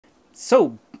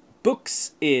So,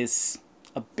 books is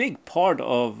a big part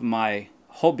of my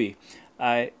hobby.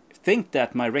 I think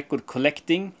that my record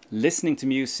collecting, listening to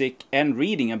music and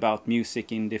reading about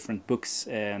music in different books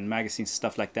and magazines,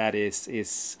 stuff like that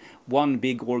is one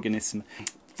big organism.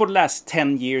 For the last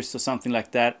 10 years or something like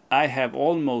that, I have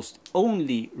almost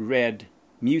only read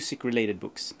music related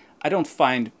books. I don't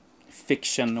find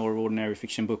fiction or ordinary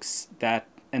fiction books that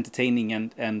entertaining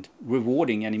and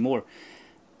rewarding anymore.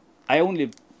 I only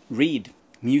read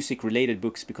music related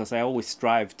books because I always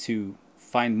strive to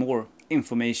find more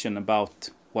information about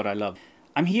what I love.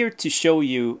 I'm here to show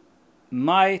you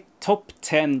my top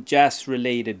 10 jazz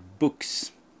related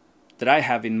books that I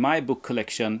have in my book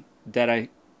collection that I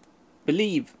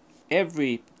believe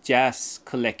every jazz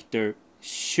collector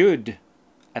should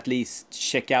at least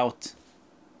check out.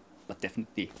 But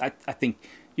definitely, I think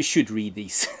you should read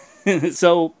these.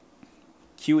 So,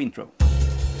 cue intro.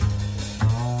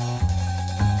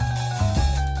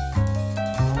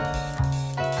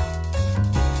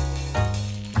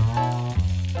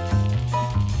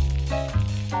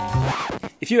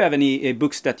 If you have any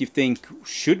books that you think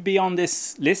should be on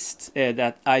this list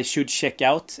that I should check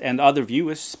out, and other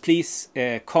viewers, please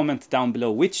comment down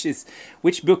below which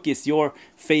book is your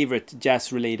favorite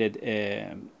jazz-related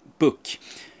book.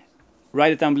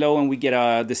 Write it down below, and we get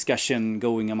a discussion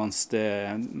going amongst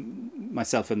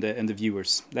myself and the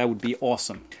viewers. That would be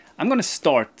awesome. I'm going to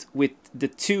start with the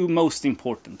two most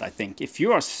important, I think. If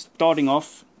you are starting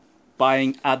off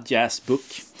buying a jazz book,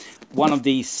 one of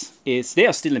these is, they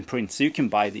are still in print, so you can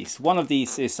buy these. One of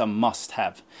these is a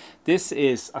must-have. This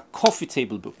is a coffee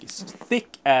table book. It's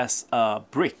thick as a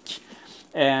brick,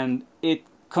 and it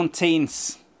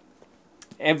contains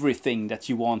everything that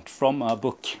you want from a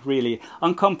book, really.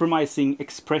 Uncompromising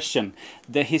expression,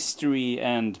 the history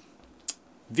and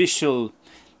visual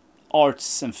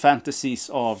arts and fantasies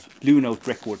of Blue Note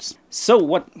records. So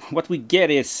what we get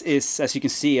is as you can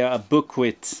see, a book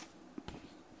with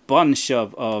bunch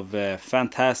of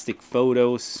fantastic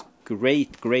photos,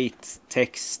 great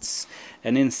texts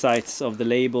and insights of the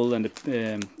label and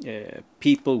the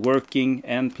people working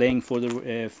and playing for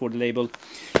the label.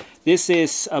 This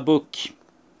is a book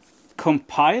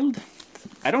compiled.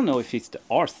 I don't know if it's the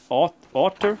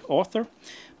author,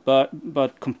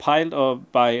 but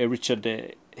compiled by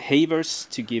Richard Havers,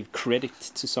 to give credit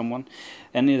to someone,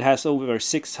 and it has over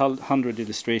 600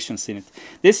 illustrations in it.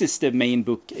 This is the main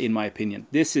book, in my opinion.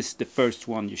 This is the first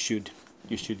one you should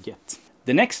get.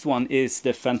 The next one is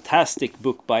the fantastic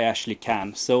book by Ashley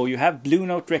Kahn. So you have Blue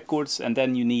Note records, and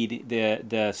then you need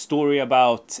the story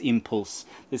about Impulse.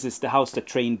 This is The House That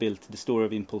Train Built, the story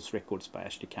of Impulse records by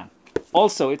Ashley Kahn.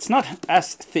 Also, it's not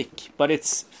as thick, but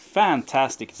it's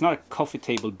fantastic. It's not a coffee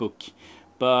table book,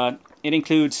 but it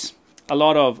includes a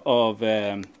lot of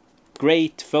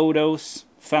great photos,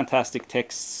 fantastic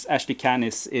texts. Ashley Kahn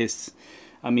is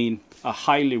I mean, a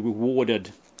highly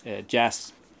rewarded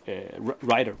jazz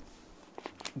writer.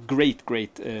 Great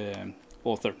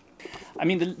author. I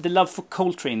mean, the love for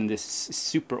Coltrane in this is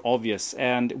super obvious,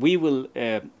 and we will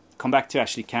come back to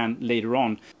Ashley Kahn later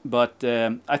on. But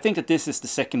I think that this is the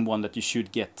second one that you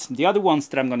should get. The other ones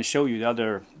that I'm going to show you, the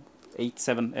other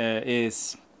 7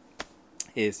 is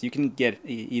you can get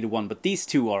either one, but these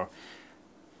two are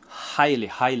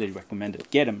highly recommended.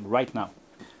 Get them right now.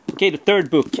 Okay, the third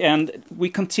book, and we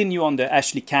continue on the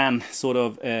Ashley Kahn sort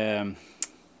of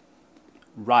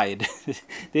ride.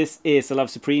 This is A Love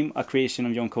Supreme, a creation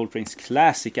of John Coltrane's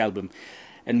classic album,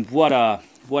 and what a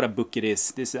book it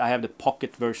is. I have the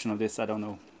pocket version of this. I don't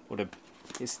know what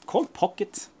it's called.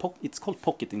 Pocket. It's called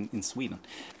Pocket in Sweden.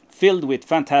 Filled with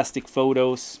fantastic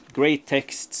photos, great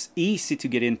texts, easy to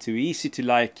get into, easy to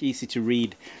like, easy to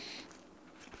read.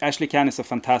 Ashley Kahn is a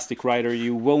fantastic writer.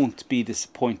 You won't be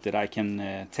disappointed, I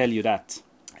can tell you that.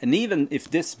 And even if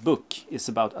this book is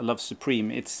about A Love Supreme,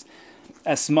 it's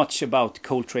as much about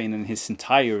Coltrane and his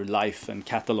entire life and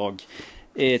catalog.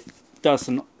 It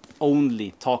doesn't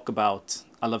only talk about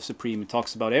A Love Supreme, it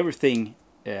talks about everything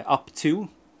up to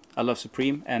A Love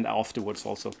Supreme and afterwards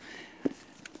also.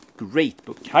 Great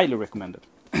book, highly recommended.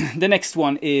 The next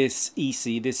one is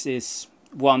easy. This is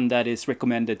one that is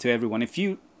recommended to everyone. If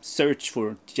you search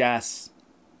for jazz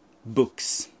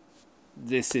books,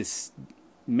 this is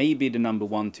maybe the number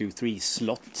 1, 2, 3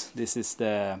 slot. This is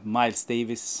the Miles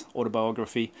Davis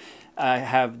autobiography. I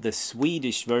have the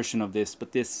Swedish version of this,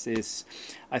 but this is,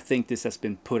 I think this has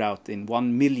been put out in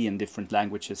 1 million different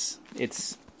languages.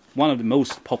 It's one of the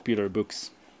most popular books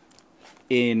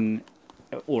in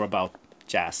or about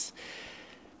jazz.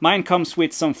 Mine comes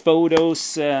with some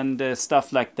photos and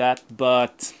stuff like that,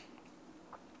 but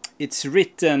it's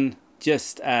written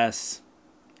just as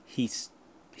he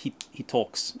he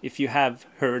talks. If you have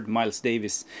heard Miles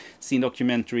Davis, seen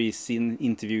documentaries, seen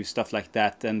interviews, stuff like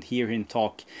that, and hear him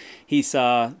talk, he's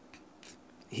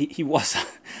he was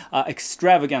a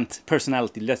extravagant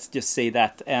personality, let's just say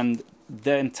that, and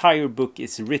the entire book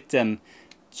is written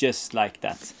just like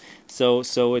that. So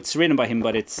it's written by him,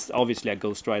 but it's obviously a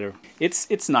ghostwriter.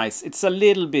 It's nice. It's a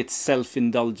little bit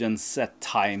self-indulgence at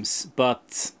times,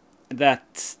 but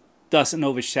that doesn't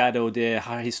overshadow the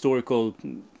historical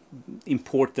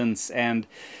importance and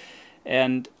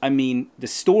I mean the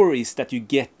stories that you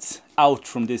get out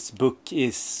from this book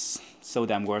is so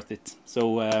damn worth it.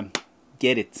 So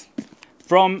get it.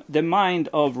 From the mind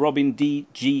of Robin D.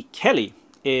 G. Kelly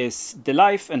is The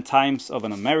Life and Times of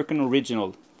an American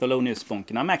Original, Thelonious Monk,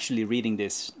 and I'm actually reading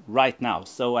this right now,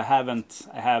 so I have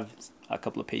a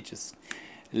couple of pages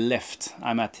left.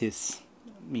 I'm at his,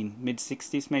 I mean,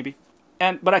 mid-60s maybe,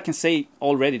 but I can say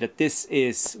already that this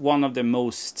is one of the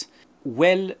most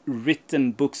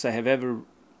well-written books I have ever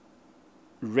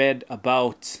read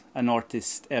about an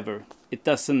artist ever. It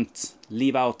doesn't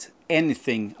leave out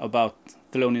anything about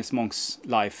Thelonious Monk's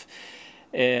life.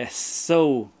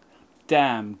 So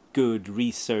damn good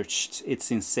researched,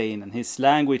 it's insane, and his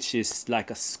language is like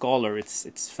a scholar.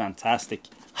 It's fantastic.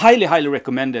 Highly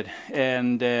recommended.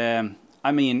 And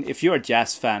I mean, if you're a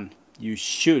jazz fan, you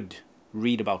should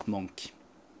read about Monk.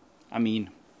 I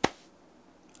mean,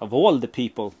 of all the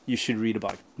people you should read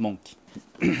about, Monk.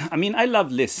 I mean, I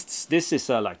love lists. This is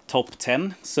a like top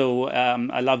 10, so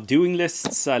I love doing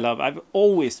lists. I've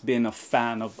always been a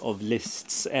fan of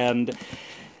lists, and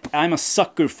I'm a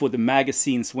sucker for the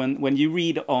magazines. When you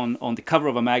read on the cover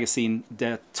of a magazine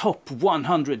the top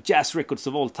 100 jazz records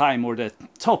of all time, or the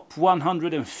top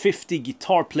 150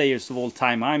 guitar players of all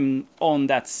time, I'm on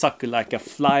that sucker like a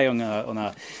fly on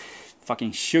a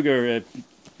fucking sugar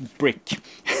brick.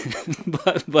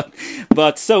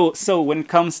 but so when it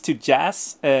comes to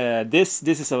jazz, this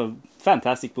is a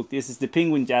fantastic book. This is the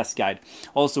Penguin Jazz Guide,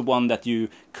 also one that you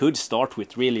could start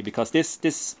with, really, because this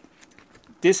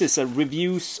is a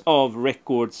reviews of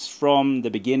records from the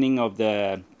beginning of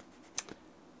the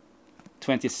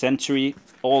 20th century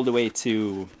all the way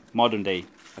to modern day,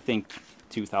 I think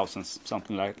 2000s,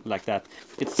 something like that.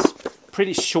 It's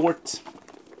pretty short,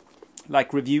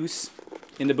 like reviews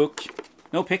in the book.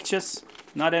 No pictures,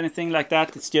 not anything like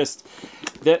that. It's just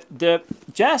the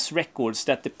jazz records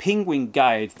that the Penguin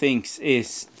Guide thinks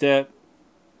is the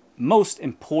most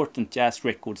important jazz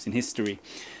records in history.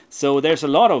 So there's a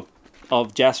lot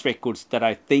of jazz records that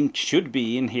I think should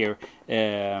be in here,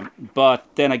 but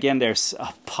then again there's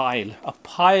a pile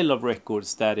of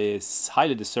records that is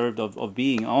highly deserved of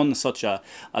being on such a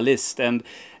list. And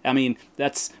I mean,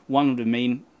 that's one of the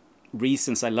main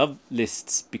reasons I love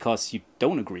lists, because you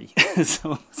don't agree.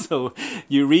 so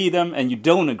you read them and you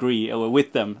don't agree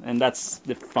with them, and that's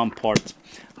the fun part.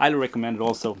 Highly recommend it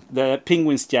also. The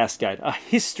Penguin's Jazz Guide, a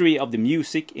history of the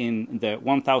music in the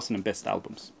 1000 best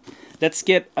albums. Let's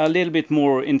get a little bit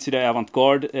more into the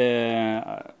avant-garde.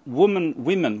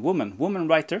 Woman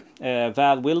writer,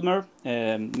 Val Wilmer,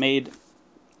 made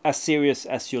As Serious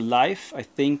as Your Life, I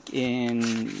think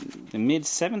in the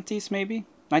mid-70s maybe,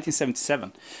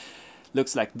 1977.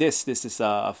 Looks like this. This is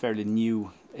a fairly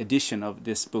new edition of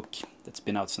this book that's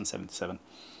been out since 77.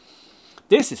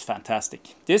 This is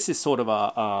fantastic. This is sort of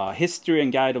a history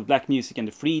and guide of black music and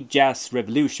the free jazz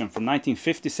revolution from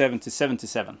 1957 to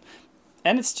 77.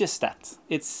 And it's just that.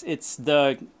 It's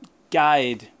the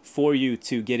guide for you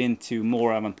to get into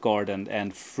more avant-garde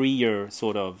and freer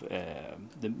sort of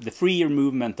the freer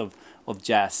movement of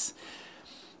jazz.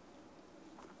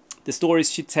 The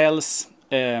stories she tells,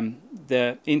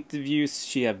 the interviews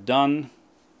she have done,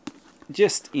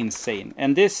 just insane.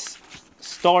 And this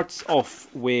starts off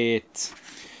with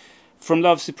From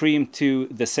Love Supreme to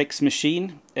The Sex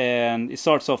Machine, and it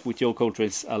starts off with Joe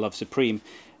Coltrane's I Love Supreme,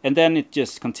 and then it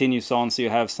just continues on. So you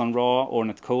have Sun Ra,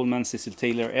 Ornette Coleman, Cecil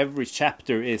Taylor. Every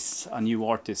chapter is a new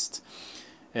artist.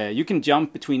 You can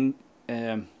jump between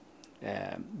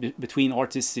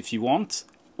artists if you want,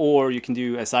 or you can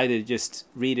do as I did, just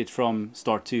read it from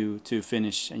start to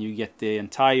finish, and you get the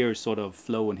entire sort of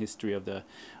flow and history of the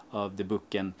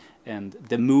book and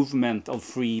the movement of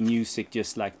free music,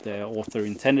 just like the author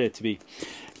intended it to be.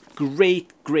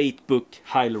 Great book,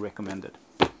 highly recommended.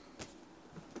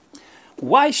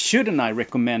 Why shouldn't I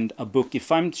recommend a book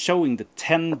if I'm showing the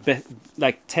 10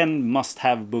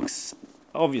 must-have books?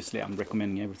 Obviously, I'm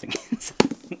recommending everything.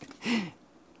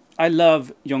 I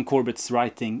love John Corbett's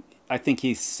writing. I think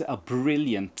he's a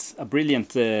brilliant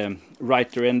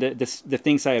writer, and the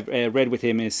things I've read with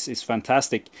him is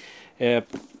fantastic.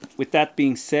 With that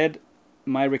being said,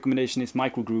 my recommendation is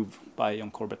Microgroove by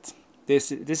John Corbett.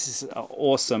 This is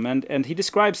awesome, and he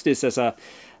describes this as a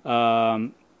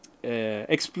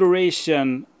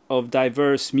exploration of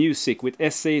diverse music with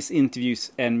essays,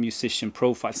 interviews, and musician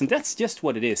profiles, and that's just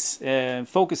what it is.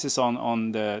 Focuses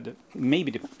on the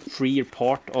maybe the freer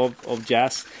part of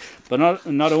jazz, but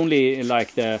not only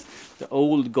like the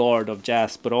old guard of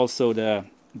jazz, but also the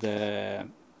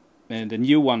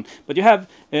new one. But you have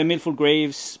Milford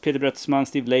Graves, Peter Brötzmann,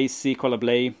 Steve Lacy, Carla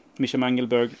Bley, Misha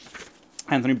Mangelberg,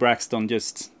 Anthony Braxton,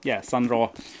 just Sun Ra.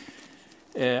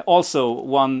 Also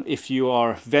one, if you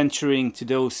are venturing to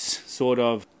those sort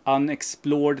of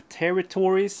unexplored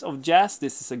territories of jazz,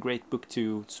 this is a great book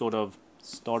to sort of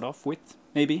start off with,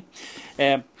 maybe.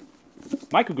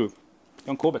 Microgroove,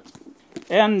 John Corbett.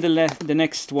 And the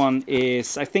next one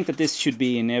is, I think that this should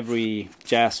be in every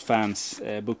jazz fan's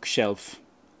bookshelf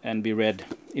and be read.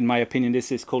 In my opinion,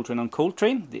 this is Coltrane on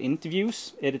Coltrane, the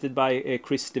interviews, edited by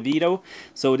Chris DeVito.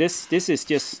 So this is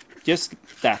just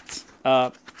that.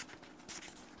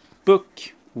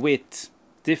 Book with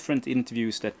different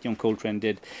interviews that John Coltrane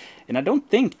did. And I don't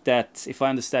think that, if I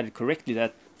understand it correctly,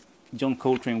 that John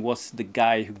Coltrane was the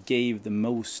guy who gave the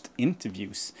most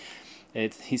interviews.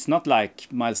 He's not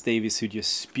like Miles Davis, who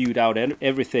just spewed out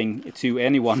everything to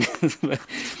anyone.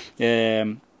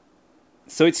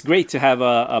 So it's great to have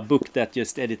a book that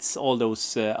just edits all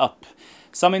those up.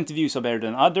 Some interviews are better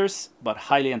than others, but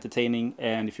highly entertaining,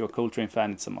 and if you're a Coltrane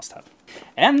fan, it's a must-have.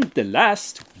 And the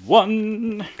last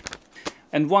one,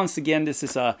 and once again, this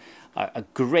is a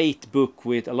great book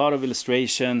with a lot of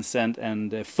illustrations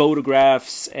and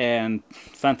photographs and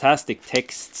fantastic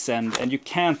texts, and you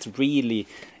can't really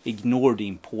ignore the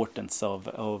importance of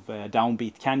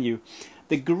Downbeat, can you?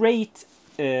 The great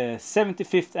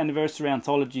 75th Anniversary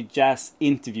Anthology Jazz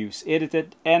Interviews,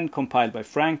 edited and compiled by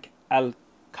Frank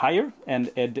Alkire and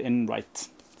Ed Enright,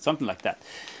 something like that.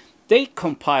 They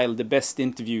compile the best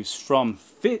interviews from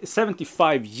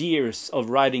 75 years of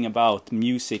writing about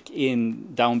music in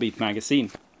Downbeat magazine.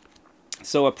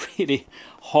 So a pretty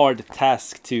hard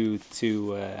task to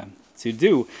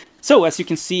do. So as you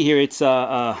can see here, it's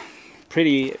a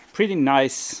pretty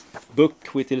nice book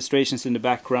with illustrations in the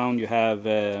background. You have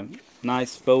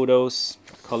nice photos,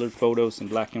 colored photos in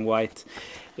black and white.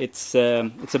 It's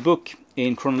a book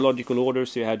in chronological order,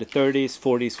 so you have the 30s,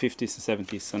 40s, 50s, and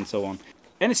 70s, and so on.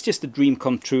 And it's just a dream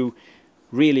come true,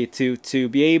 really, to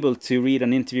be able to read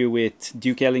an interview with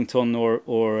Duke Ellington or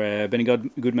Benny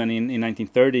Goodman in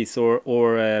 1930s,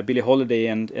 or Billie Holiday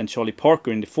and Charlie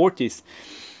Parker in the 40s.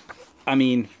 I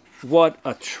mean, what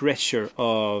a treasure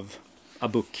of a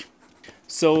book.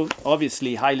 So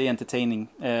obviously highly entertaining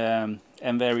and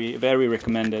very, very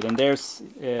recommended. And there's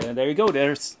there you go.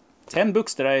 There's 10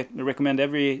 books that I recommend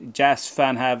every jazz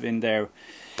fan have in their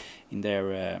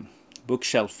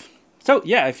bookshelf. So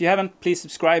yeah, if you haven't, please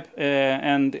subscribe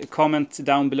and comment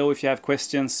down below if you have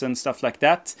questions and stuff like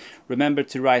that. Remember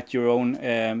to write your own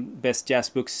best jazz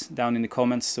books down in the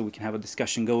comments so we can have a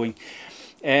discussion going.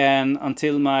 And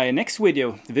until my next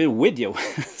video,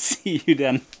 see you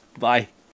then. Bye.